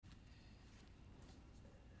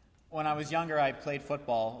When I was younger, I played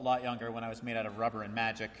football, a lot younger, when I was made out of rubber and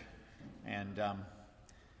magic. And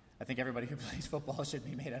I think everybody who plays football should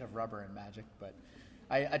be made out of rubber and magic. But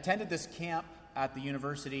I attended this camp at the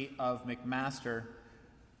University of McMaster,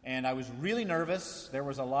 and I was really nervous. There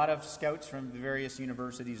was a lot of scouts from the various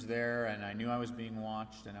universities there, and I knew I was being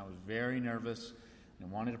watched, and I was very nervous and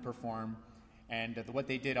wanted to perform. And what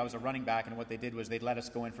they did, I was a running back, and what they did was they'd let us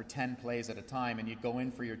go in for 10 plays at a time, and you'd go in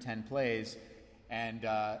for your 10 plays, and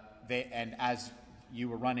as you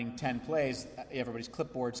were running 10 plays, everybody's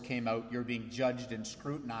clipboards came out. You're being judged and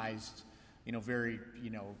scrutinized,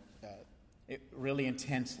 really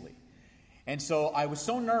intensely. And so I was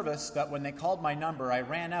so nervous that when they called my number, I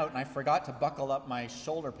ran out and I forgot to buckle up my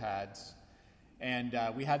shoulder pads. And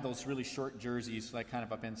we had those really short jerseys, like kind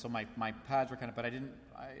of up in, so my pads were kind of, but I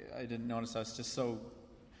didn't notice. I was just so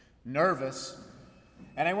nervous.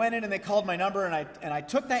 And I went in and they called my number, and I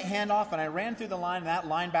took that handoff and I ran through the line, and that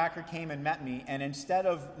linebacker came and met me, and instead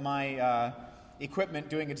of my equipment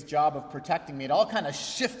doing its job of protecting me, it all kind of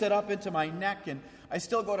shifted up into my neck, and I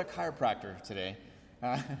still go to chiropractor today.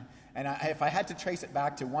 And if I had to trace it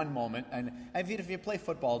back to one moment, and if you play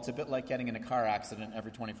football, it's a bit like getting in a car accident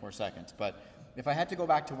every 24 seconds, but if I had to go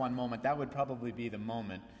back to one moment, that would probably be the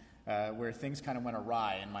moment where things kind of went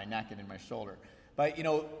awry in my neck and in my shoulder. But,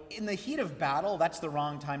 in the heat of battle, that's the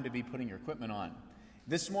wrong time to be putting your equipment on.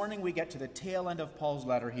 This morning we get to the tail end of Paul's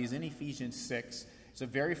letter. He's in Ephesians 6. It's a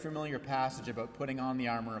very familiar passage about putting on the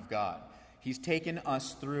armor of God. He's taken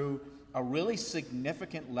us through a really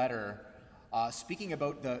significant letter speaking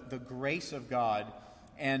about the grace of God.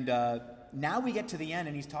 And now we get to the end,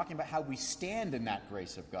 and he's talking about how we stand in that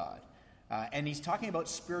grace of God. And he's talking about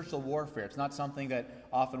spiritual warfare. It's not something that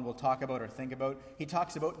often we'll talk about or think about. He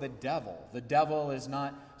talks about the devil. The devil is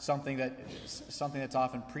not something that's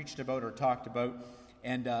often preached about or talked about.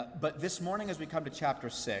 And but this morning, as we come to chapter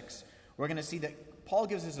 6, we're going to see that Paul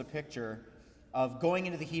gives us a picture of going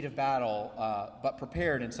into the heat of battle, but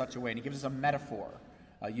prepared in such a way. And he gives us a metaphor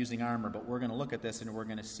using armor. But we're going to look at this, and we're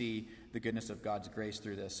going to see the goodness of God's grace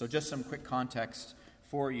through this. So just some quick context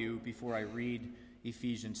for you before I read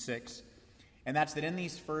Ephesians 6. And that's that in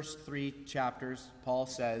these first 3 chapters, Paul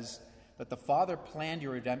says that the Father planned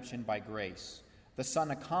your redemption by grace, the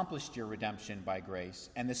Son accomplished your redemption by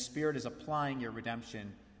grace, and the Spirit is applying your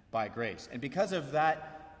redemption by grace. And because of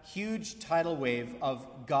that huge tidal wave of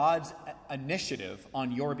God's initiative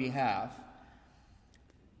on your behalf,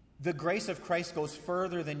 the grace of Christ goes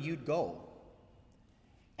further than you'd go.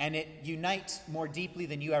 And it unites more deeply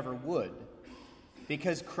than you ever would,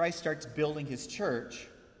 because Christ starts building his church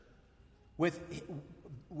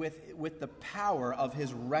with the power of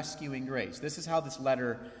his rescuing grace. This is how this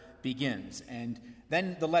letter begins. And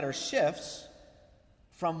then the letter shifts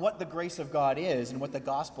from what the grace of God is and what the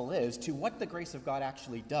gospel is to what the grace of God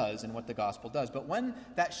actually does and what the gospel does. But when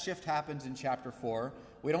that shift happens in chapter 4,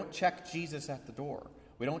 we don't check Jesus at the door.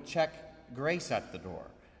 We don't check grace at the door.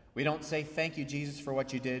 We don't say, thank you, Jesus, for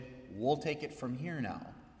what you did. We'll take it from here now.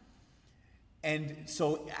 And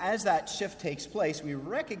so as that shift takes place, we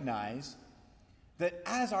recognize that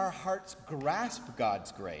as our hearts grasp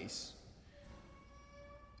God's grace,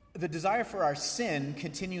 the desire for our sin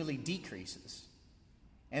continually decreases,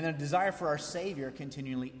 and the desire for our Savior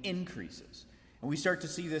continually increases. And we start to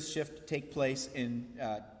see this shift take place in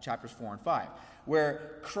chapters 4 and 5,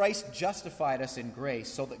 where Christ justified us in grace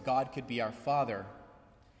so that God could be our Father.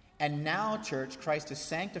 And now, church, Christ is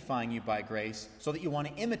sanctifying you by grace so that you want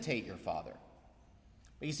to imitate your Father.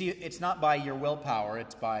 But you see, it's not by your willpower,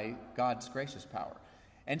 it's by God's gracious power.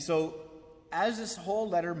 And so, as this whole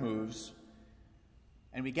letter moves,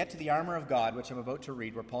 and we get to the armor of God, which I'm about to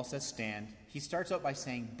read, where Paul says stand, he starts out by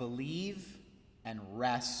saying, believe and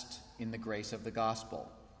rest in the grace of the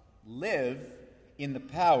gospel. Live in the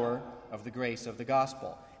power of the grace of the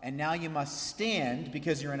gospel. And now you must stand,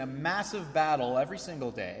 because you're in a massive battle every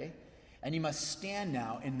single day, and you must stand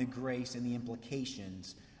now in the grace and the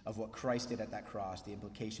implications of what Christ did at that cross, the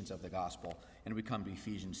implications of the gospel. And we come to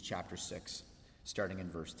Ephesians chapter 6, starting in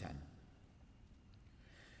verse 10.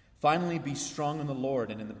 Finally, be strong in the Lord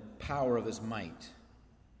and in the power of his might.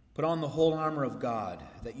 Put on the whole armor of God,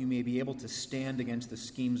 that you may be able to stand against the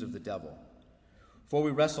schemes of the devil. For we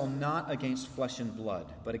wrestle not against flesh and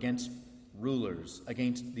blood, but against rulers,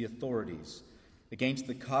 against the authorities, against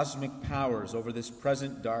the cosmic powers over this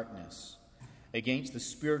present darkness, against the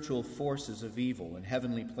spiritual forces of evil in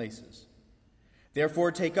heavenly places. Therefore,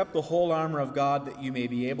 take up the whole armor of God, that you may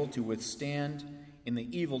be able to withstand in the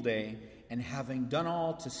evil day, and having done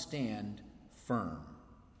all to stand firm.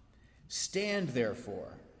 Stand,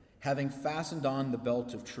 therefore, having fastened on the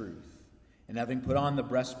belt of truth, and having put on the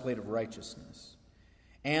breastplate of righteousness,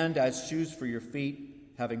 And as shoes for your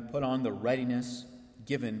feet, having put on the readiness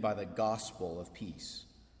given by the gospel of peace.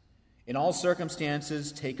 In all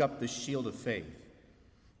circumstances, take up the shield of faith,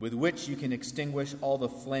 with which you can extinguish all the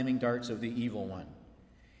flaming darts of the evil one.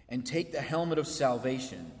 And take the helmet of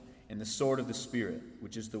salvation and the sword of the Spirit,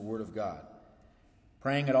 which is the word of God,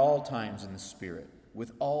 praying at all times in the Spirit,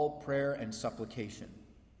 with all prayer and supplication.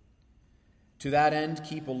 To that end,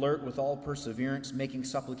 keep alert with all perseverance, making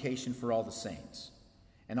supplication for all the saints,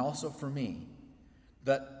 and also for me,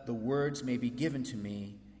 that the words may be given to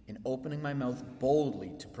me in opening my mouth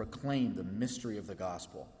boldly to proclaim the mystery of the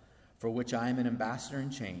gospel, for which I am an ambassador in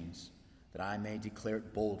chains, that I may declare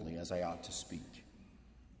it boldly as I ought to speak.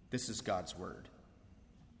 This is God's word.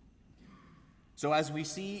 So as we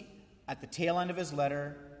see at the tail end of his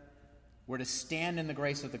letter, we're to stand in the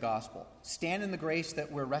grace of the gospel. Stand in the grace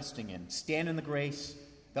that we're resting in. Stand in the grace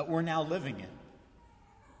that we're now living in.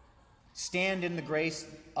 Stand in the grace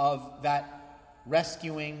of that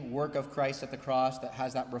rescuing work of Christ at the cross that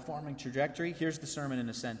has that reforming trajectory. Here's the sermon in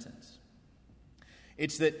a sentence.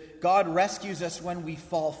 It's that God rescues us when we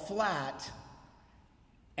fall flat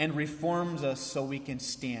and reforms us so we can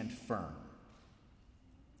stand firm.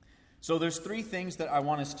 So there's three things that I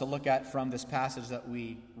want us to look at from this passage that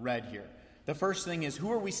we read here. The first thing is,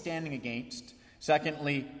 who are we standing against?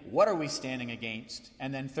 Secondly, what are we standing against?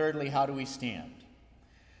 And then thirdly, how do we stand?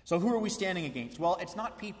 So who are we standing against? Well, it's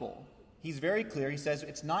not people. He's very clear. He says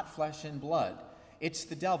it's not flesh and blood. It's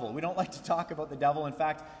the devil. We don't like to talk about the devil. In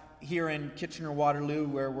fact, here in Kitchener-Waterloo,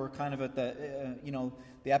 where we're kind of at the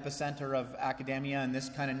epicenter of academia and this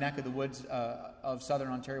kind of neck of the woods of southern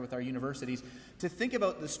Ontario with our universities, to think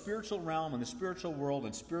about the spiritual realm and the spiritual world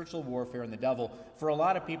and spiritual warfare and the devil, for a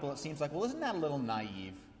lot of people it seems like, well, isn't that a little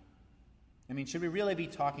naive? I mean, should we really be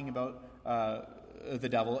talking about the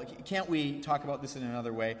devil? Can't we talk about this in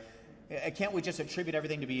another way? Can't we just attribute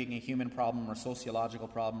everything to being a human problem or a sociological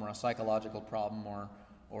problem or a psychological problem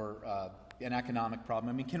or an economic problem?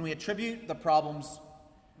 I mean, can we attribute the problems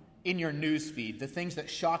in your news feed, the things that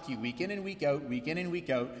shock you week in and week out,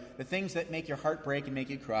 the things that make your heart break and make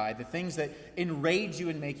you cry, the things that enrage you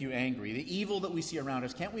and make you angry, the evil that we see around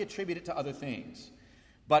us, can't we attribute it to other things?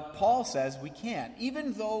 But Paul says we can't.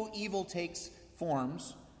 Even though evil takes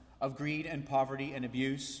forms of greed and poverty and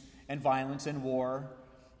abuse and violence and war,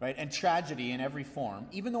 right, and tragedy in every form,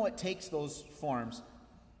 even though it takes those forms,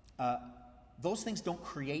 those things don't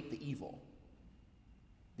create the evil.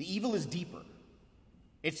 The evil is deeper.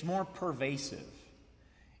 It's more pervasive.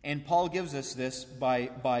 And Paul gives us this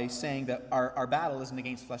by saying that our battle isn't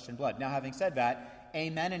against flesh and blood. Now, having said that,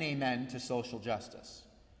 amen and amen to social justice.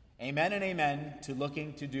 Amen and amen to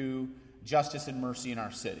looking to do justice and mercy in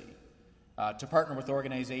our city. To partner with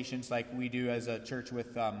organizations like we do as a church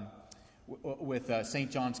with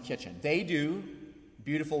St. John's Kitchen. They do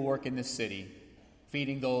beautiful work in this city,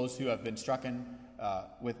 feeding those who have been struck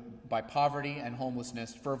by poverty and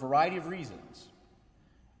homelessness for a variety of reasons.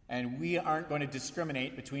 And we aren't going to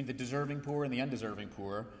discriminate between the deserving poor and the undeserving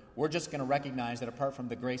poor. We're just going to recognize that apart from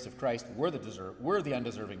the grace of Christ, we're the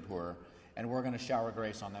undeserving poor, and we're going to shower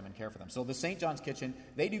grace on them and care for them. So the St. John's Kitchen,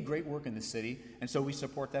 they do great work in the city, and so we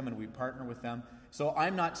support them and we partner with them. So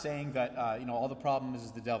I'm not saying that all the problem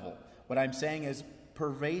is the devil. What I'm saying is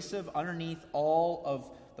pervasive underneath all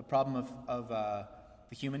of the problem of the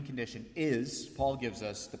human condition is, Paul gives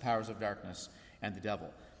us, the powers of darkness and the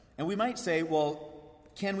devil. And we might say, well,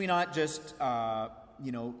 can we not just,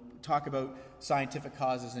 talk about scientific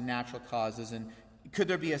causes and natural causes, and could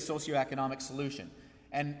there be a socioeconomic solution?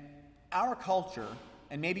 And our culture,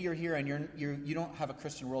 and maybe you're here and you don't have a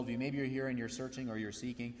Christian worldview. Maybe you're here and you're searching or you're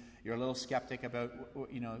seeking. You're a little skeptic about,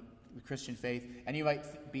 the Christian faith, and you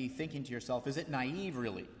might be thinking to yourself, is it naive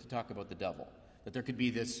really to talk about the devil? That there could be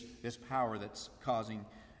this power that's causing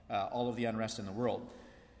all of the unrest in the world.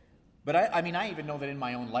 But I even know that in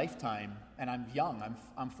my own lifetime, and I'm young,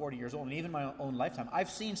 I'm 40 years old, and even in my own lifetime, I've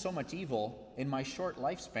seen so much evil in my short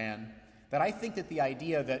lifespan that I think that the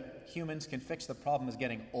idea that humans can fix the problem is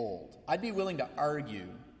getting old. I'd be willing to argue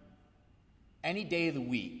any day of the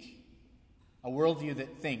week a worldview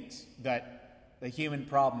that thinks that the human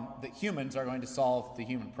problem, that humans are going to solve the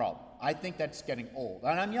human problem. I think that's getting old,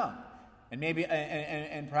 and I'm young, and maybe,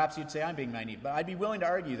 and perhaps you'd say I'm being naive, but I'd be willing to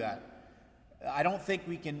argue that. I don't think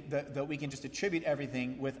we can just attribute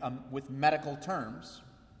everything with medical terms.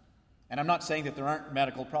 And I'm not saying that there aren't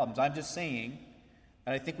medical problems. I'm just saying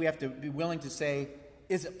that I think we have to be willing to say,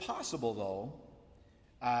 is it possible, though,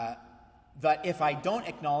 that if I don't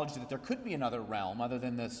acknowledge that there could be another realm other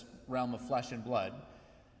than this realm of flesh and blood,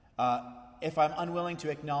 if I'm unwilling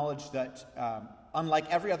to acknowledge that,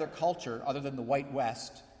 unlike every other culture other than the White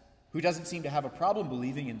West, who doesn't seem to have a problem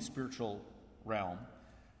believing in spiritual realm,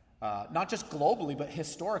 not just globally, but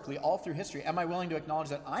historically, all through history, am I willing to acknowledge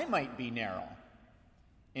that I might be narrow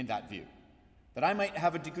in that view? That I might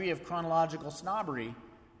have a degree of chronological snobbery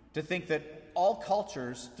to think that all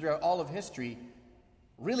cultures throughout all of history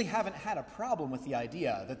really haven't had a problem with the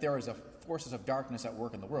idea that there is forces of darkness at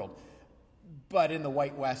work in the world. But in the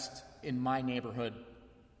White West, in my neighborhood,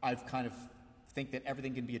 I've kind of think that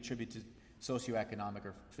everything can be attributed to socioeconomic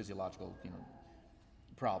or physiological,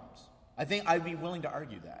 problems. I think I'd be willing to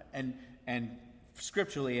argue that. And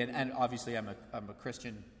scripturally, and obviously I'm a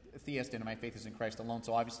Christian theist and my faith is in Christ alone,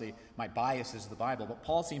 so obviously my bias is the Bible. But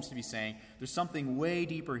Paul seems to be saying there's something way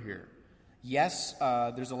deeper here. Yes,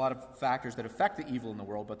 there's a lot of factors that affect the evil in the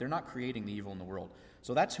world, but they're not creating the evil in the world.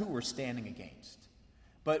 So that's who we're standing against.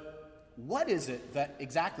 But what is it that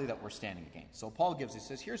we're standing against? So Paul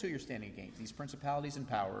says, here's who you're standing against. These principalities and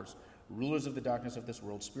powers, rulers of the darkness of this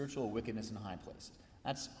world, spiritual wickedness in high places.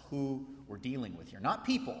 That's who we're dealing with here. Not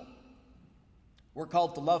people. We're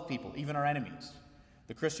called to love people, even our enemies.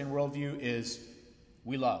 The Christian worldview is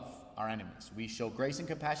we love our enemies. We show grace and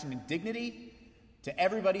compassion and dignity to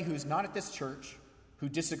everybody who's not at this church, who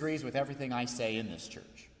disagrees with everything I say in this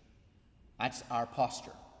church. That's our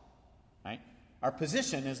posture, right? Our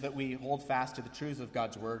position is that we hold fast to the truths of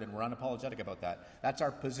God's word, and we're unapologetic about that. That's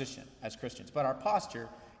our position as Christians. But our posture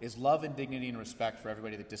is love and dignity and respect for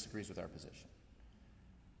everybody that disagrees with our position.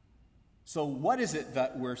 So what is it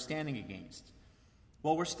that we're standing against?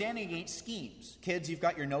 Well, we're standing against schemes. Kids, you've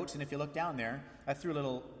got your notes, and if you look down there, I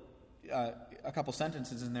threw a couple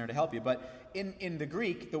sentences in there to help you. But in the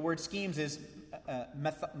Greek, the word schemes is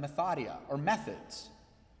methodia, or methods.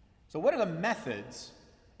 So what are the methods?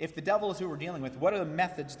 If the devil is who we're dealing with, what are the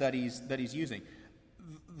methods that he's using?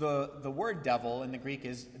 The word devil in the Greek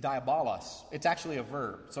is diabolos. It's actually a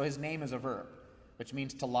verb. So his name is a verb, which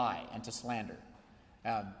means to lie and to slander.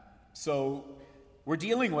 So we're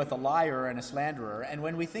dealing with a liar and a slanderer. And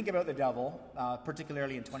when we think about the devil,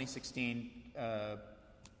 particularly in 2016,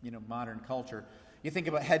 modern culture, you think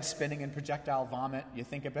about head spinning and projectile vomit. You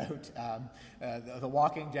think about The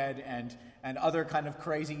Walking Dead and other kind of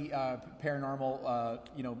crazy paranormal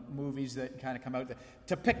movies that kind of come out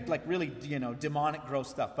to pick like really demonic, gross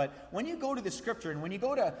stuff. But when you go to the scripture and when you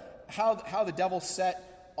go to how the devil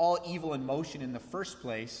set all evil in motion in the first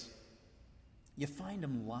place, you find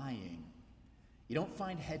him lying. You don't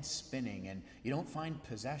find head spinning and you don't find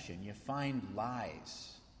possession. You find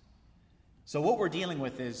lies. So what we're dealing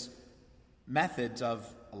with is methods of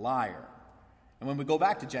a liar. And when we go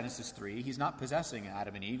back to Genesis 3, he's not possessing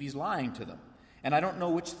Adam and Eve, he's lying to them. And I don't know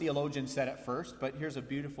which theologian said it first, but here's a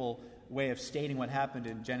beautiful way of stating what happened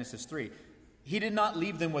in Genesis 3. He did not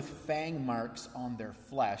leave them with fang marks on their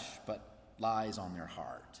flesh, but lies on their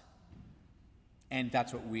heart. And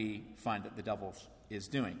that's what we find that the devil is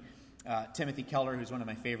doing. Timothy Keller, who's one of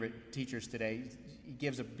my favorite teachers today, he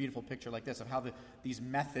gives a beautiful picture like this of how these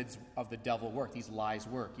methods of the devil work, these lies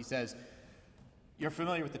work. He says, you're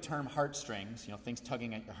familiar with the term heartstrings, things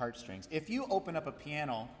tugging at your heartstrings. If you open up a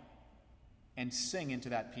piano and sing into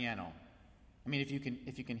that piano, if you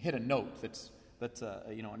can hit a note that's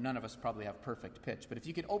none of us probably have perfect pitch, but if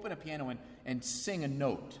you can open a piano and sing a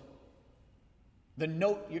note,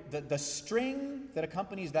 the string that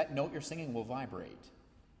accompanies that note you're singing will vibrate.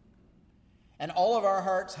 And all of our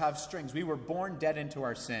hearts have strings. We were born dead into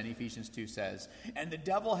our sin, Ephesians 2 says. And the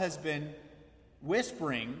devil has been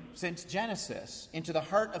whispering since Genesis into the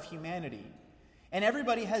heart of humanity. And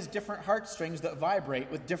everybody has different heartstrings that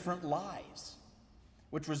vibrate with different lies,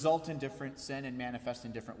 which result in different sin and manifest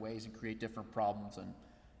in different ways and create different problems. And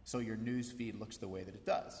so your news feed looks the way that it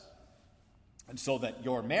does. And so that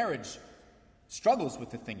your marriage struggles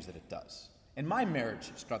with the things that it does. And my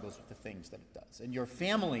marriage struggles with the things that it does. And your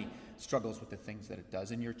family struggles with the things that it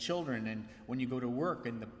does. And your children, and when you go to work,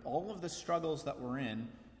 and all of the struggles that we're in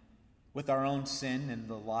with our own sin and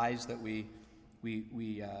the lies that we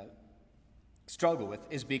struggle with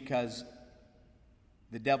is because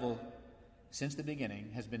the devil, since the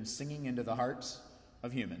beginning, has been singing into the hearts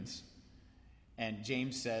of humans. And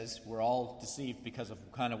James says we're all deceived because of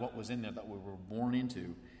kind of what was in there that we were born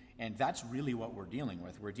into. And that's really what we're dealing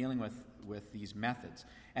with. We're dealing with these methods.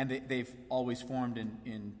 And they've always formed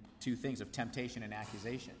in two things of temptation and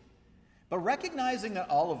accusation. But recognizing that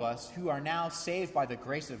all of us who are now saved by the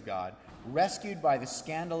grace of God, rescued by the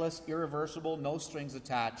scandalous, irreversible, no strings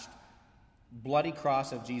attached, bloody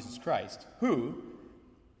cross of Jesus Christ, who,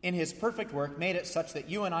 in his perfect work, made it such that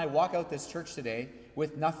you and I walk out this church today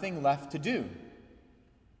with nothing left to do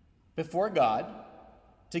before God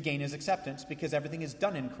to gain his acceptance, because everything is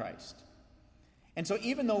done in Christ. And so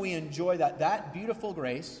even though we enjoy that beautiful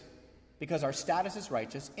grace, because our status is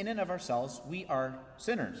righteous. In and of ourselves, we are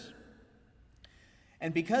sinners.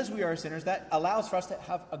 And because we are sinners, that allows for us to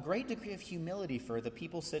have a great degree of humility for the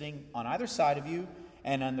people sitting on either side of you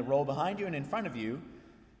and on the row behind you and in front of you.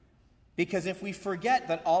 Because if we forget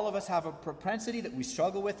that all of us have a propensity that we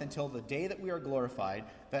struggle with until the day that we are glorified,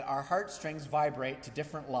 that our heartstrings vibrate to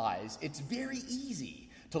different lies, it's very easy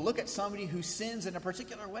to look at somebody who sins in a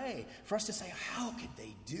particular way, for us to say, how could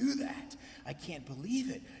they do that? I can't believe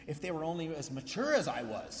it. If they were only as mature as I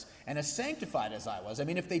was and as sanctified as I was. I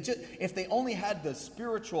mean, if they only had the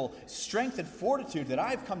spiritual strength and fortitude that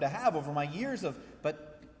I've come to have over my years of... But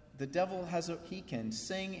the devil he can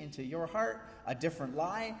sing into your heart a different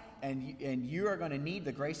lie, and you are going to need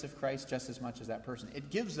the grace of Christ just as much as that person. It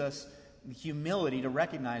gives us humility to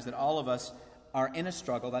recognize that all of us are in a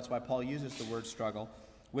struggle. That's why Paul uses the word struggle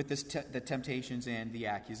with the temptations and the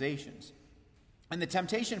accusations. And the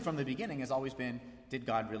temptation from the beginning has always been, did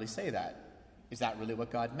God really say that? Is that really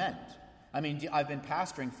what God meant? I mean, I've been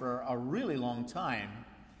pastoring for a really long time,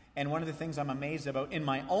 and one of the things I'm amazed about in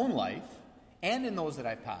my own life and in those that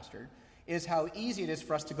I've pastored is how easy it is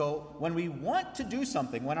for us to go, when we want to do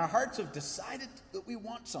something, when our hearts have decided that we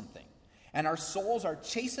want something, and our souls are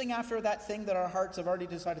chasing after that thing that our hearts have already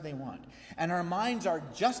decided they want, and our minds are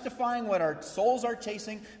justifying what our souls are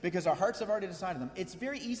chasing because our hearts have already decided them. It's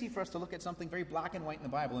very easy for us to look at something very black and white in the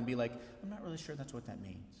Bible and be like, I'm not really sure that's what that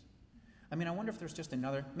means. I mean, I wonder if there's just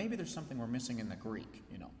maybe there's something we're missing in the Greek,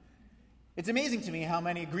 It's amazing to me how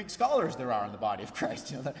many Greek scholars there are in the body of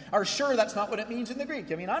Christ, that are sure that's not what it means in the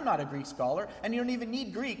Greek. I mean, I'm not a Greek scholar, and you don't even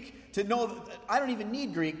need Greek to know, I don't even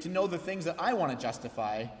need Greek to know the things that I want to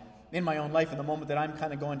justify in my own life in the moment that I'm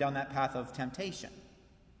kind of going down that path of temptation.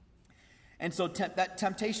 And so that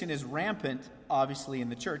temptation is rampant, obviously, in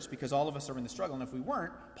the church because all of us are in the struggle. And if we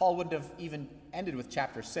weren't, Paul wouldn't have even ended with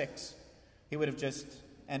chapter 6. He would have just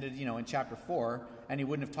ended, in chapter 4, and he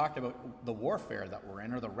wouldn't have talked about the warfare that we're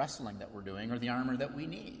in or the wrestling that we're doing or the armor that we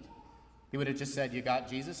need. He would have just said, you got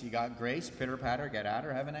Jesus, you got grace, pitter-patter, get at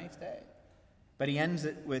her, have a nice day. But he ends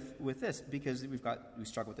it with this because we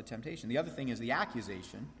struggle with the temptation. The other thing is the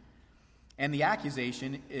accusation. And the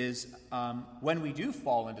accusation is when we do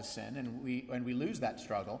fall into sin and when we lose that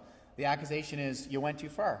struggle, the accusation is, you went too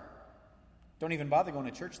far. Don't even bother going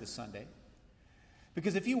to church this Sunday.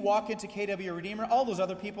 Because if you walk into KW Redeemer, all those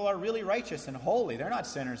other people are really righteous and holy. They're not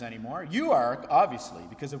sinners anymore. You are, obviously,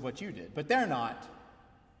 because of what you did, but they're not.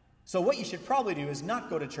 So what you should probably do is not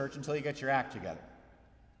go to church until you get your act together.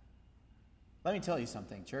 Let me tell you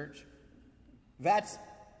something, church. That's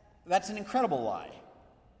an incredible lie.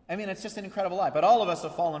 I mean, it's just an incredible lie. But all of us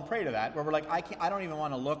have fallen prey to that, where we're like, I don't even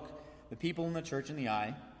want to look the people in the church in the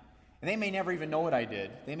eye. And they may never even know what I did.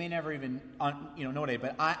 They may never even know what I did.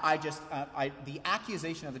 But the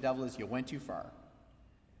accusation of the devil is, you went too far.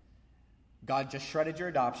 God just shredded your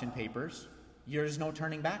adoption papers. There's no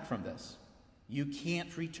turning back from this. You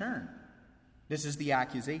can't return. This is the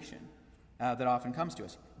accusation that often comes to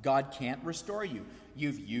us. God can't restore you.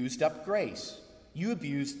 You've used up grace. You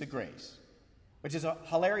abused the grace. Which is a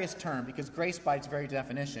hilarious term because grace by its very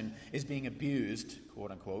definition is being abused, quote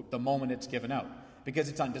unquote, the moment it's given out. Because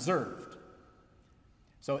it's undeserved.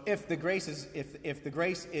 So if the grace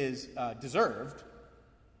is deserved,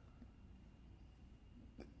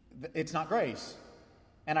 it's not grace.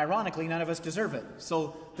 And ironically, none of us deserve it.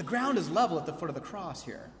 So the ground is level at the foot of the cross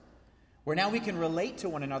here, where now we can relate to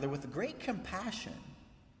one another with great compassion.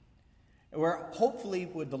 Where hopefully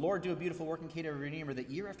would the Lord do a beautiful work in KW Redeemer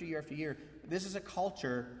that year after year after year, this is a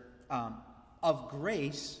culture of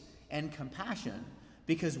grace and compassion.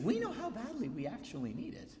 Because we know how badly we actually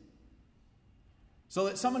need it. So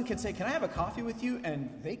that someone can say, can I have a coffee with you? And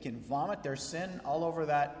they can vomit their sin all over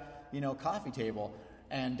that, coffee table.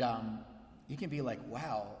 And you can be like,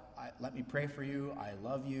 wow, let me pray for you. I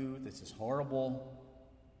love you. This is horrible.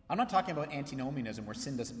 I'm not talking about antinomianism where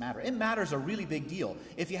sin doesn't matter. It matters a really big deal.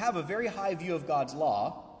 If you have a very high view of God's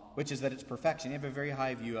law, which is that it's perfection, you have a very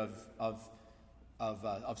high view of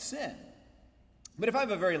sin. But if I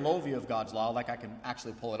have a very low view of God's law, like I can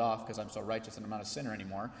actually pull it off because I'm so righteous and I'm not a sinner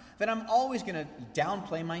anymore, then I'm always going to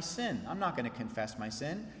downplay my sin. I'm not going to confess my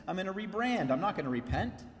sin. I'm going to rebrand. I'm not going to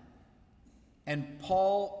repent. And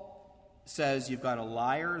Paul says you've got a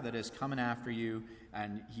liar that is coming after you,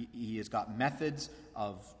 and he has got methods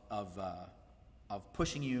of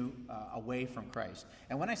pushing you away from Christ.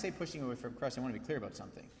 And when I say pushing you away from Christ, I want to be clear about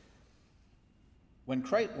something.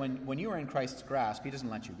 When you are in Christ's grasp, he doesn't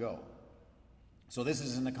let you go. So this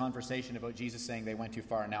isn't a conversation about Jesus saying they went too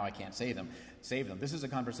far and now I can't save them. This is a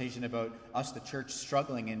conversation about us, the church,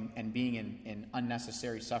 struggling and being in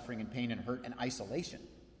unnecessary suffering and pain and hurt and isolation.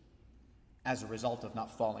 as a result of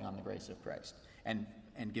not falling on the grace of Christ and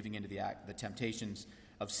giving into the temptations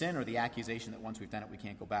of sin or the accusation that once we've done it, we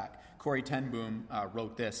can't go back. Corrie ten Boom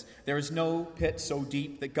wrote this: "There is no pit so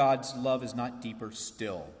deep that God's love is not deeper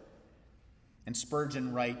still." And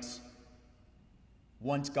Spurgeon writes,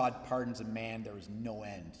 "Once God pardons a man, there is no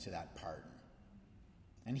end to that pardon."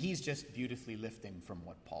 And he's just beautifully lifting from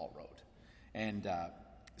what Paul wrote. And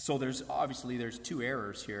so there's two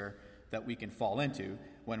errors here that we can fall into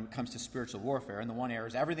when it comes to spiritual warfare. And the one error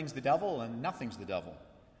is everything's the devil and nothing's the devil.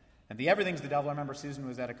 And the everything's the devil, I remember Susan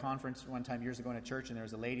was at a conference one time years ago in a church, and there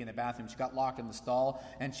was a lady in the bathroom. She got locked in the stall,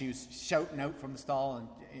 and she was shouting out from the stall,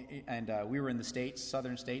 and we were in the States,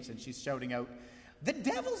 southern states, and she's shouting out, "The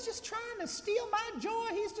devil's just trying to steal my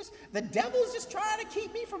joy. The devil's just trying to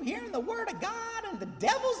keep me from hearing the word of God, and the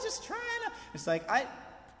devil's just trying to..." It's like,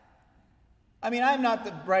 I mean, I'm not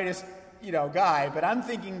the brightest, guy, but I'm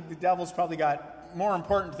thinking the devil's probably got more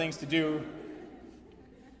important things to do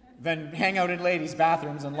than hang out in ladies'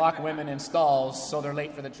 bathrooms and lock women in stalls so they're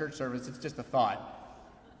late for the church service. It's just a thought.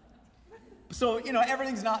 So,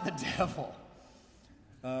 everything's not the devil.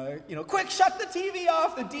 Quick, shut the TV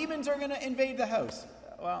off. The demons are going to invade the house.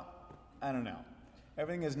 Well, I don't know.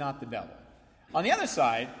 Everything is not the devil. On the other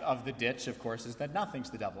side of the ditch, of course, is that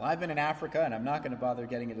nothing's the devil. I've been in Africa, and I'm not going to bother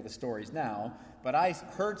getting into the stories now, but I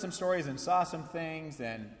heard some stories and saw some things,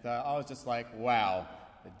 and I was just like, wow,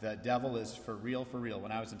 the devil is for real, for real.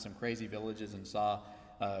 When I was in some crazy villages and saw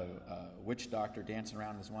a witch doctor dancing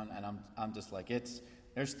around this one, and I'm just like,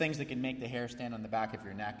 there's things that can make the hair stand on the back of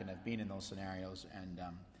your neck, and I've been in those scenarios. And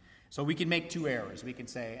so we can make two errors. We can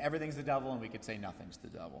say everything's the devil, and we could say nothing's the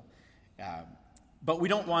devil. But we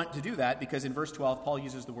don't want to do that because in verse 12, Paul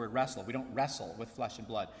uses the word wrestle. We don't wrestle with flesh and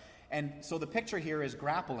blood. And so the picture here is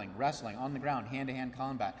grappling, wrestling, on the ground, hand-to-hand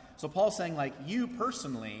combat. So Paul's saying, like, you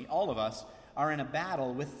personally, all of us, are in a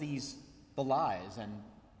battle with the lies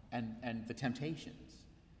and the temptations.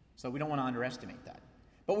 So we don't want to underestimate that.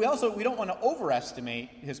 But we don't want to overestimate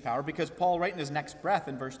his power, because Paul, right in his next breath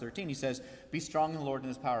in verse 13, he says, "Be strong in the Lord and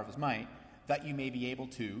his power of his might, that you may be able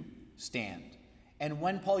to stand." And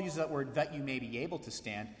when Paul uses that word, "that you may be able to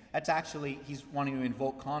stand," that's actually, he's wanting to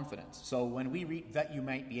invoke confidence. So when we read "that you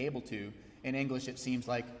might be able to," in English it seems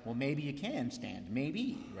like, well, maybe you can stand.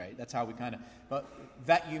 Maybe, right? That's how we but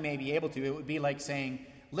 "that you may be able to," it would be like saying,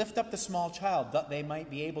 lift up the small child, that they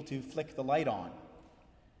might be able to flick the light on.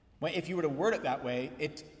 If you were to word it that way,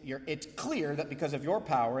 it's clear that because of your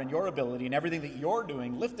power and your ability and everything that you're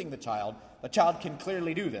doing, lifting the child can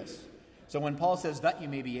clearly do this. So when Paul says "that you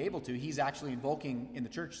may be able to," he's actually invoking in the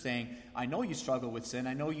church, saying, I know you struggle with sin.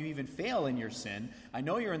 I know you even fail in your sin. I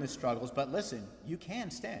know you're in the struggles, but listen, you can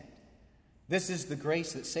stand. This is the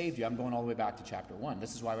grace that saved you. I'm going all the way back to chapter 1.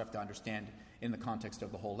 This is why we have to understand in the context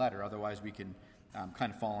of the whole letter. Otherwise, we can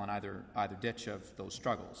kind of fall on either ditch of those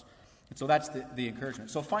struggles. And so that's the encouragement.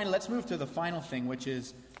 So finally, let's move to the final thing, which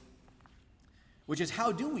is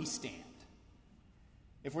how do we stand?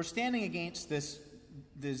 If we're standing against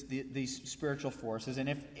these spiritual forces, and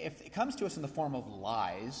if it comes to us in the form of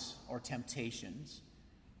lies or temptations,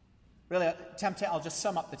 really, I'll just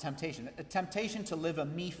sum up the temptation. A temptation to live a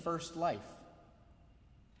me-first life.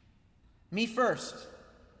 Me first.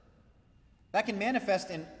 That can manifest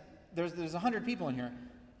in, there's 100 people in here,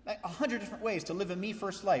 100 different ways to live a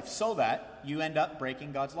me-first life so that you end up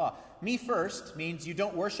breaking God's law. Me first means you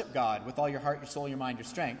don't worship God with all your heart, your soul, your mind, your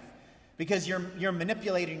strength, because you're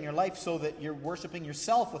manipulating your life so that you're worshiping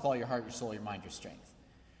yourself with all your heart, your soul, your mind, your strength,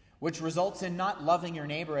 which results in not loving your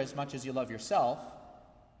neighbor as much as you love yourself,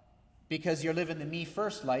 because you're living the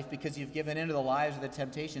me-first life, because you've given into the lies or the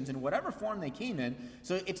temptations in whatever form they came in.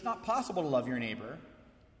 So it's not possible to love your neighbor,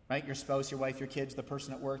 right? Your spouse, your wife, your kids, the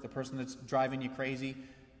person at work, the person that's driving you crazy,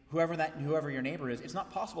 whoever your neighbor is. It's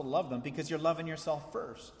not possible to love them because you're loving yourself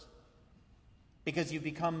first, because you've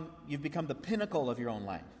become the pinnacle of your own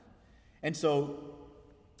life. And so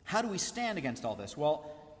how do we stand against all this?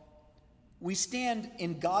 Well, we stand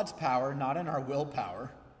in God's power, not in our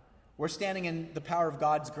willpower. We're standing in the power of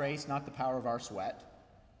God's grace, not the power of our sweat.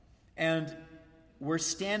 And we're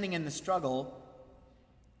standing in the struggle,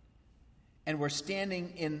 and we're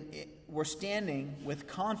standing with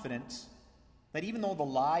confidence that even though the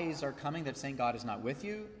lies are coming that's saying God is not with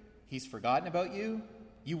you, He's forgotten about you,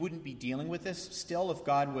 you wouldn't be dealing with this still if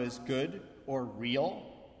God was good or real.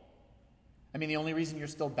 I mean, the only reason you're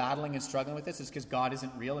still battling and struggling with this is because God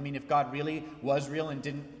isn't real. I mean, if God really was real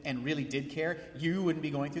and really did care, you wouldn't be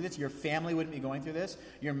going through this. Your family wouldn't be going through this.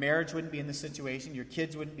 Your marriage wouldn't be in this situation. Your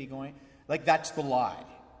kids wouldn't be going. Like, that's the lie.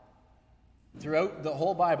 Throughout the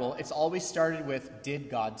whole Bible, it's always started with, did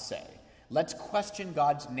God say? Let's question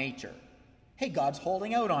God's nature. Hey, God's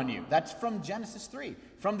holding out on you. That's from Genesis 3,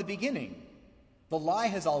 from the beginning. The lie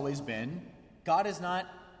has always been, God is not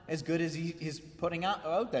as good as he is putting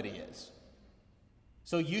out that he is.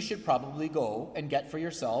 So you should probably go and get for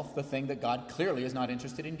yourself the thing that God clearly is not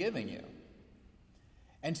interested in giving you.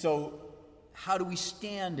 And so, how do we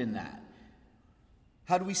stand in that?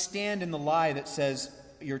 How do we stand in the lie that says,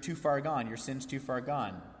 you're too far gone, your sin's too far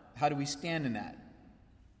gone? How do we stand in that?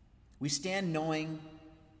 We stand knowing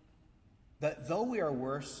that though we are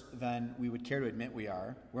worse than we would care to admit we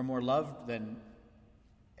are, we're more loved than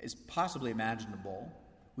is possibly imaginable.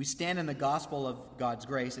 We stand in the gospel of God's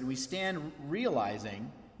grace, and we stand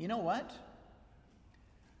realizing, you know what?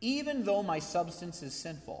 Even though my substance is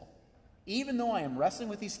sinful, even though I am wrestling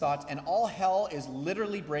with these thoughts, and all hell is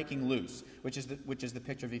literally breaking loose, which is the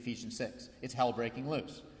picture of Ephesians 6. It's hell breaking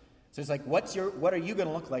loose. So it's like, what are you going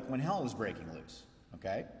to look like when hell is breaking loose?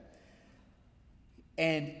 Okay?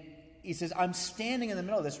 And he says, I'm standing in the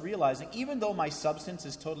middle of this, realizing even though my substance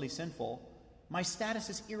is totally sinful, my status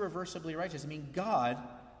is irreversibly righteous. I mean, God,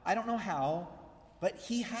 I don't know how, but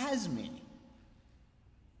he has me.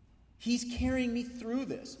 He's carrying me through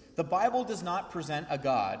this. The Bible does not present a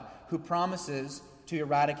God who promises to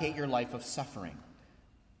eradicate your life of suffering.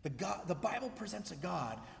 The Bible presents a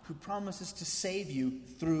God who promises to save you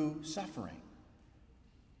through suffering.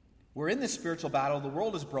 We're in this spiritual battle. The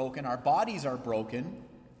world is broken. Our bodies are broken.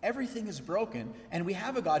 Everything is broken. And we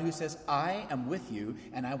have a God who says, I am with you,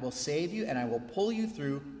 and I will save you, and I will pull you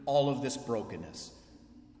through all of this brokenness.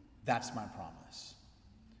 That's my promise.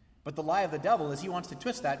 But the lie of the devil is he wants to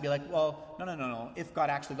twist that and be like, well, no. If God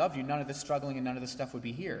actually loved you, none of this struggling and none of this stuff would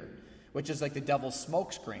be here. Which is like the devil's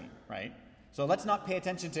smokescreen, right? So let's not pay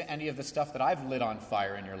attention to any of the stuff that I've lit on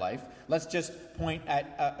fire in your life. Let's just point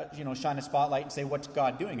at, shine a spotlight and say, what's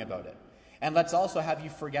God doing about it? And let's also have you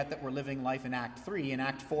forget that we're living life in Act 3, and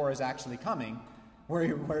Act 4 is actually coming, where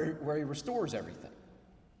he restores everything.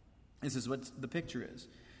 This is what the picture is.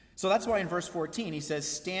 So that's why in verse 14 he says,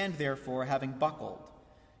 stand therefore having buckled.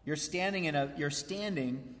 You're standing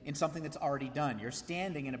in something that's already done. You're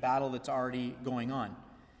standing in a battle that's already going on.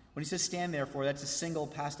 When he says stand therefore, that's a single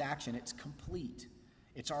past action. It's complete.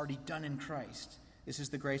 It's already done in Christ. This is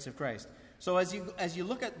the grace of Christ. So as you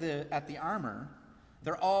look at the armor,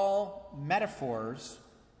 they're all metaphors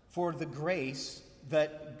for the grace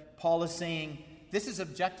that Paul is saying, this is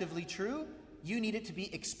objectively true. You need it to be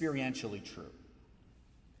experientially true.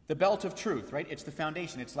 The belt of truth, right? It's the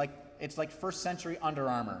foundation. It's like first century Under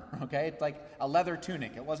Armour, okay? It's like a leather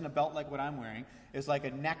tunic. It wasn't a belt like what I'm wearing. It's like a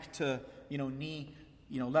neck to, knee,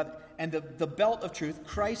 leather. And the belt of truth,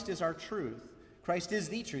 Christ is our truth. Christ is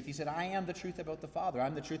the truth. He said, I am the truth about the Father.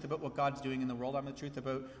 I'm the truth about what God's doing in the world. I'm the truth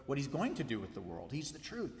about what he's going to do with the world. He's the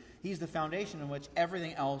truth. He's the foundation in which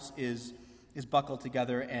everything else is buckled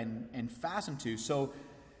together and fastened to. So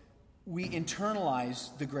we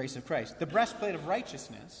internalize the grace of Christ. The breastplate of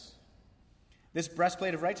righteousness,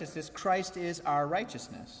 Christ is our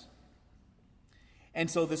righteousness. And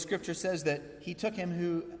so the scripture says that he took him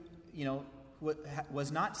who,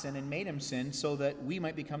 was not sin and made him sin so that we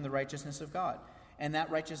might become the righteousness of God. And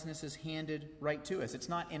that righteousness is handed right to us. It's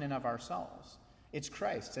not in and of ourselves. It's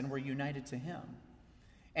Christ's, and we're united to him.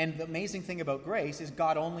 And the amazing thing about grace is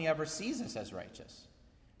God only ever sees us as righteous.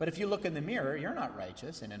 But if you look in the mirror, you're not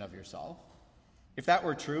righteous in and of yourself. If that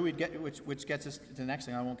were true, which gets us to the next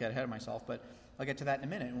thing. I won't get ahead of myself, but I'll get to that in a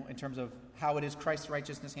minute in terms of how it is Christ's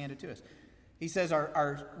righteousness handed to us. He says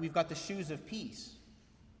we've got the shoes of peace.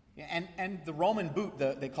 And the Roman boot,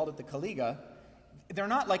 they called it the caliga, they're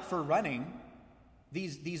not like for running.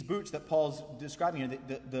 These boots that Paul's describing here,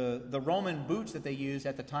 the Roman boots that they used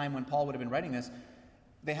at the time when Paul would have been writing this,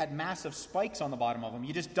 they had massive spikes on the bottom of them.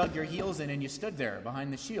 You just dug your heels in and you stood there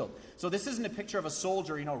behind the shield. So this isn't a picture of a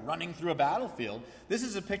soldier, running through a battlefield. This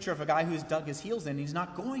is a picture of a guy who's dug his heels in and he's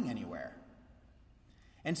not going anywhere.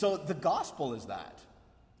 And so the gospel is that.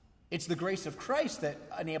 It's the grace of Christ that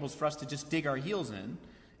enables for us to just dig our heels in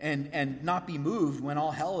and not be moved when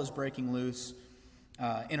all hell is breaking loose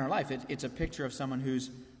in our life. It's a picture of someone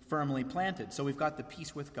who's firmly planted. So we've got the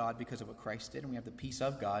peace with God because of what Christ did, and we have the peace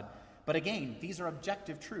of God. But again, these are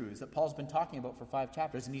objective truths that Paul's been talking about for 5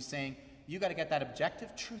 chapters, and he's saying, you got to get that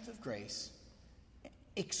objective truth of grace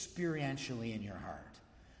experientially in your heart.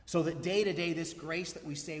 So that day to day, this grace that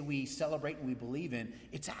we say we celebrate and we believe in,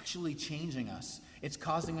 it's actually changing us. It's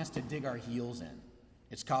causing us to dig our heels in.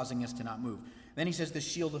 It's causing us to not move. Then he says the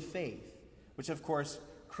shield of faith, which of course,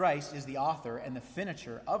 Christ is the author and the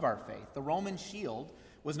finisher of our faith. The Roman shield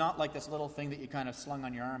was not like this little thing that you kind of slung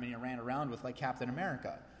on your arm and you ran around with like Captain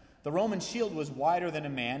America. The Roman shield was wider than a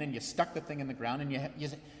man, and you stuck the thing in the ground, and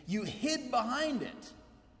you hid behind it.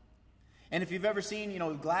 And if you've ever seen,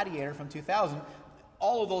 Gladiator from 2000,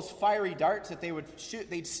 all of those fiery darts that they would shoot,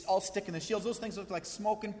 they'd all stick in the shields. Those things look like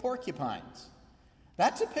smoking porcupines.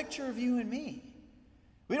 That's a picture of you and me.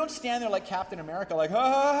 We don't stand there like Captain America, like, ha,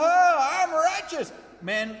 ha, ha, I'm righteous.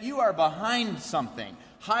 Man, you are behind something,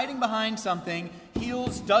 hiding behind something,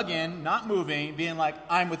 heels dug in, not moving, being like,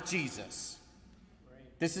 I'm with Jesus.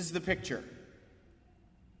 This is the picture.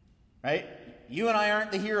 Right? You and I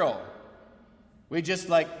aren't the hero. We just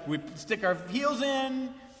we stick our heels in,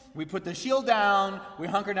 we put the shield down, we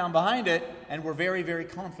hunker down behind it, and we're very, very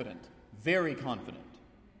confident. Very confident.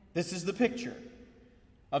 This is the picture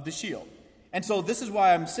of the shield. And so this is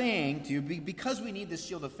why I'm saying to you, because we need this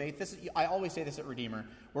shield of faith, I always say this at Redeemer,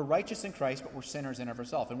 we're righteous in Christ, but we're sinners in of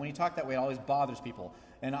ourselves. And when you talk that way, it always bothers people.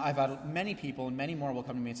 And I've had many people, and many more will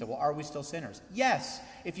come to me and say, well, are we still sinners? Yes.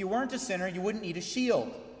 If you weren't a sinner, you wouldn't need a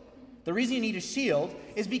shield. The reason you need a shield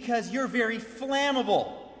is because you're very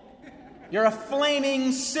flammable. You're a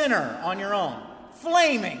flaming sinner on your own.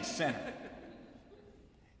 Flaming sinner.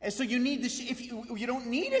 And so you need you don't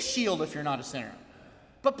need a shield if you're not a sinner.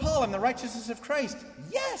 But Paul, I'm the righteousness of Christ.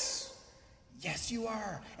 Yes. Yes, you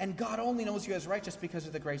are. And God only knows you as righteous because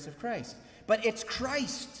of the grace of Christ. But it's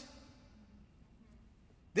Christ.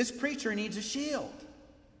 This preacher needs a shield.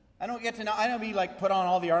 I don't be put on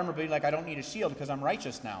all the armor, but I don't need a shield because I'm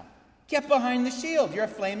righteous now. Get behind the shield. You're a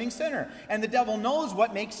flaming sinner. And the devil knows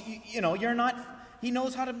what makes you're not, he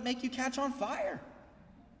knows how to make you catch on fire.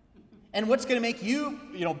 And what's going to make you,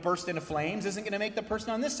 burst into flames isn't going to make the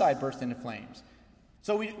person on this side burst into flames.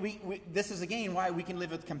 So this is again why we can live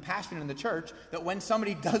with compassion in the church, that when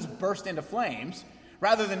somebody does burst into flames,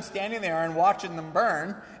 rather than standing there and watching them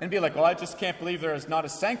burn and be like, well, I just can't believe they're not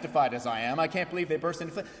as sanctified as I am. I can't believe they burst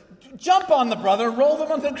into flames. Jump on the brother, roll them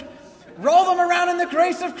around in the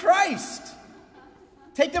grace of Christ.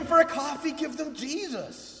 Take them for a coffee, give them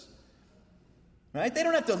Jesus. Right? They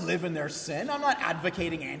don't have to live in their sin. I'm not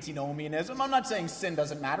advocating antinomianism. I'm not saying sin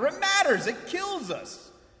doesn't matter. It matters. It kills us.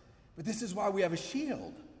 But this is why we have a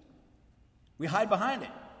shield. We hide behind it.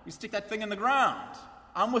 We stick that thing in the ground.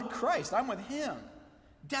 I'm with Christ. I'm with Him.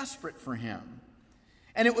 Desperate for Him.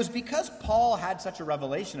 And it was because Paul had such a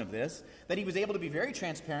revelation of this that he was able to be very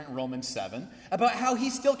transparent in Romans 7 about how he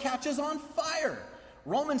still catches on fire.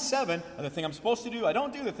 Romans 7, the thing I'm supposed to do, I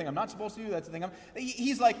don't do. The thing I'm not supposed to do, that's the thing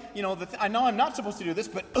he's like, I know I'm not supposed to do this,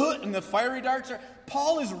 but and the fiery darts are.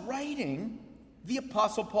 Paul is writing, the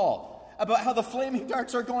Apostle Paul, about how the flaming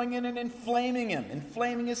darts are going in and inflaming him,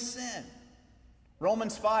 inflaming his sin.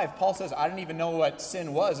 Romans 5, Paul says, I didn't even know what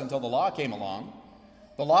sin was until the law came along.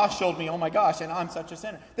 The law showed me, oh my gosh, and I'm such a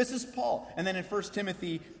sinner. This is Paul. And then in 1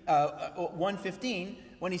 Timothy 1:15,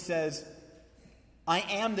 when he says, I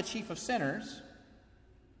am the chief of sinners,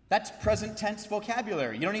 that's present tense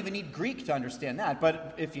vocabulary. You don't even need Greek to understand that.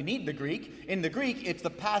 But if you need the Greek, in the Greek, it's the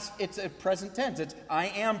past, it's a present tense. It's, I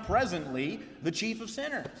am presently the chief of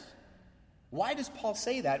sinners. Why does Paul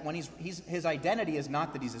say that when his identity is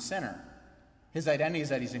not that he's a sinner? His identity is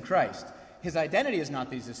that he's in Christ. His identity is not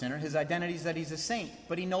that he's a sinner. His identity is that he's a saint.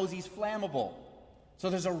 But he knows he's flammable. So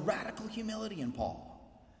there's a radical humility in Paul.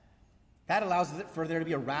 That allows for there to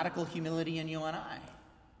be a radical humility in you and I.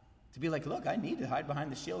 To be like, look, I need to hide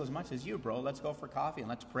behind the shield as much as you, bro. Let's go for coffee and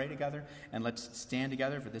let's pray together and let's stand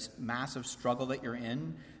together for this massive struggle that you're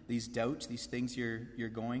in, these doubts, these things you're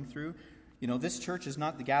going through. This church is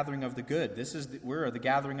not the gathering of the good. We're the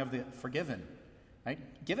gathering of the forgiven. Right?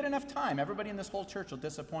 Give it enough time. Everybody in this whole church will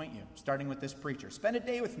disappoint you, starting with this preacher. Spend a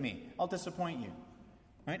day with me. I'll disappoint you.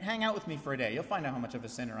 Right? Hang out with me for a day. You'll find out how much of a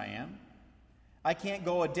sinner I am. I can't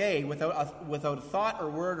go a day without a thought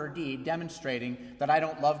or word or deed demonstrating that I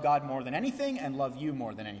don't love God more than anything and love you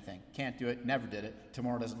more than anything. Can't do it. Never did it.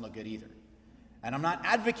 Tomorrow doesn't look good either. And I'm not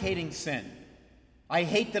advocating sin. I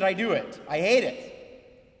hate that I do it. I hate it.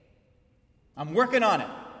 I'm working on it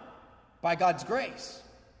by God's grace.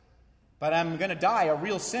 But I'm going to die a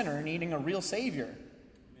real sinner needing a real Savior.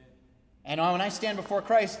 And when I stand before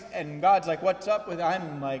Christ and God's like, what's up with,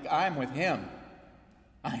 I'm like, I'm with Him.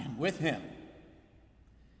 I am with Him.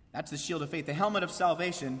 That's the shield of faith. The helmet of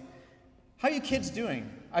salvation. How are you kids doing?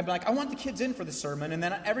 I'm like, I want the kids in for the sermon. And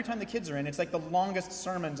then every time the kids are in, it's like the longest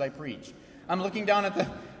sermons I preach. I'm looking down at the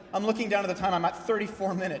time. I'm at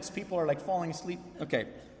 34 minutes. People are like falling asleep. Okay,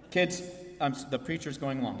 kids, the preacher's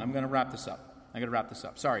going long. I'm going to wrap this up. I got to wrap this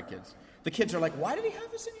up. Sorry, kids. The kids are like, why did he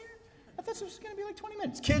have this in here? I thought this was going to be like 20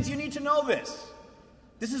 minutes. Kids, you need to know this.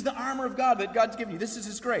 This is the armor of God that God's given you. This is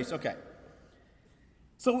His grace. Okay.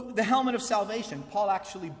 So the helmet of salvation, Paul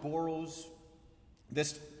actually borrows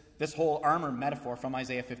this whole armor metaphor from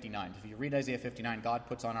Isaiah 59. If you read Isaiah 59, God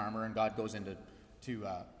puts on armor and God goes into to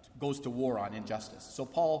goes to war on injustice. So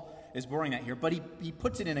Paul is borrowing that here, but he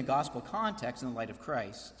puts it in a gospel context in the light of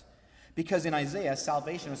Christ. Because in Isaiah,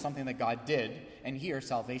 salvation is something that God did, and here,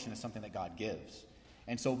 salvation is something that God gives.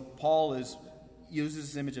 And so Paul uses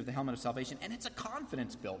this image of the helmet of salvation, and it's a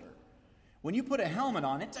confidence builder. When you put a helmet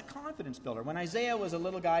on, it's a confidence builder. When Isaiah was a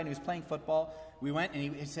little guy and he was playing football, we went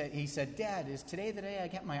and he said, "Dad, is today the day I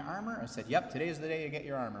get my armor?" I said, "Yep, today is the day you get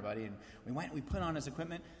your armor, buddy." And we went and we put on his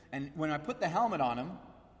equipment, and when I put the helmet on him,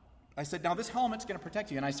 I said, "Now this helmet's going to protect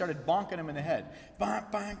you." And I started bonking him in the head. Bang,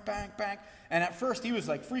 bang, bang, bang. And at first he was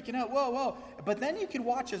like freaking out, whoa, whoa. But then you could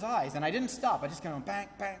watch his eyes, and I didn't stop. I just kind of bang,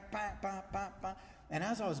 bang, bang, bang, bang, bang. And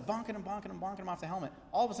as I was bonking him off the helmet,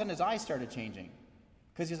 all of a sudden his eyes started changing.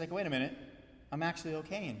 Because he's like, "Wait a minute, I'm actually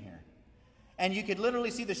okay in here." And you could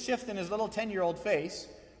literally see the shift in his little 10-year-old face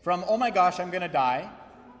from, "Oh my gosh, I'm going to die,"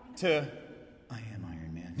 to, "I am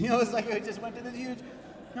Iron Man." You know, it's like it just went to this huge,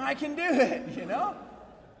 "No, I can do it," you know?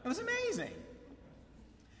 It was amazing.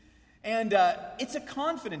 And it's a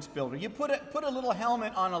confidence builder. You put a little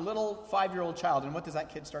helmet on a little 5-year-old child, and what does that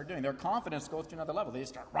kid start doing? Their confidence goes to another level. They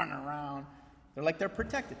just start running around. They're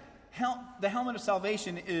protected. The helmet of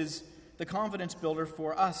salvation is the confidence builder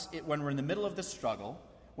for us when we're in the middle of the struggle,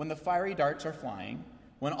 when the fiery darts are flying,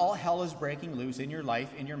 when all hell is breaking loose in your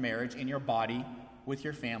life, in your marriage, in your body, with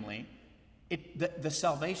your family. The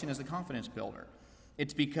salvation is the confidence builder.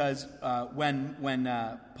 It's because when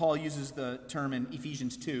Paul uses the term in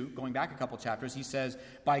Ephesians 2, going back a couple chapters, he says,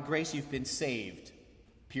 "By grace you've been saved,"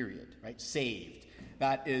 period, right? Saved.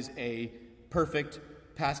 That is a perfect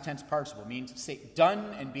past tense participle. It means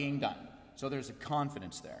done and being done. So there's a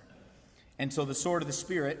confidence there. And so the sword of the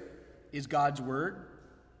Spirit is God's word.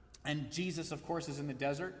 And Jesus, of course, is in the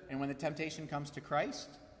desert. And when the temptation comes to Christ,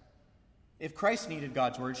 if Christ needed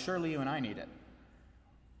God's word, surely you and I need it.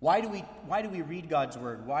 Why do we read God's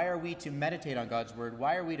word? Why are we to meditate on God's word?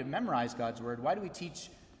 Why are we to memorize God's word? Why do we teach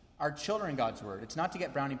our children God's word? It's not to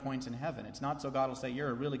get brownie points in heaven. It's not so God will say, "You're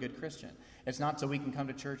a really good Christian." It's not so we can come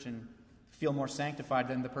to church and feel more sanctified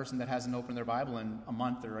than the person that hasn't opened their Bible in a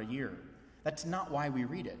month or a year. That's not why we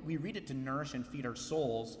read it. We read it to nourish and feed our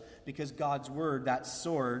souls, because God's word, that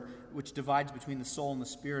sword, which divides between the soul and the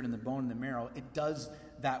spirit and the bone and the marrow, it does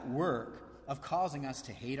that work of causing us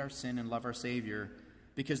to hate our sin and love our Savior,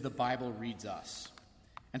 because the Bible reads us.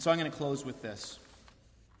 And so I'm going to close with this.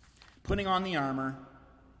 Putting on the armor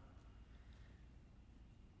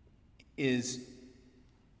is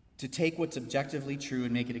to take what's objectively true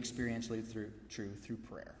and make it experientially true through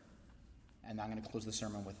prayer. And I'm going to close the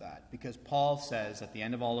sermon with that. Because Paul says at the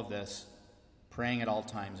end of all of this, praying at all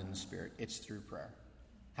times in the Spirit. It's through prayer.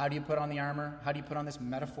 How do you put on the armor? How do you put on this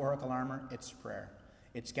metaphorical armor? It's prayer.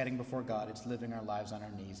 It's getting before God. It's living our lives on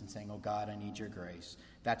our knees and saying, "Oh God, I need your grace."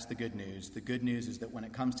 That's the good news. The good news is that when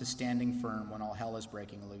it comes to standing firm, when all hell is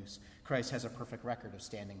breaking loose, Christ has a perfect record of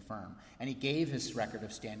standing firm. And he gave his record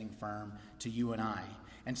of standing firm to you and I.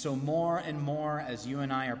 And so more and more, as you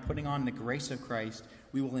and I are putting on the grace of Christ,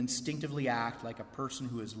 we will instinctively act like a person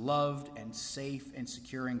who is loved and safe and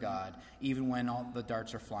secure in God, even when all the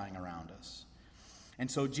darts are flying around us.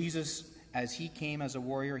 And so Jesus, as he came as a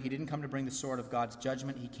warrior, he didn't come to bring the sword of God's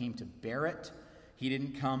judgment. He came to bear it. He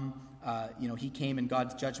didn't come, he came and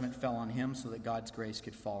God's judgment fell on him so that God's grace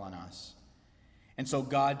could fall on us. And so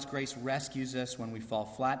God's grace rescues us when we fall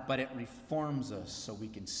flat, but it reforms us so we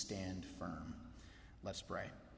can stand firm. Let's pray.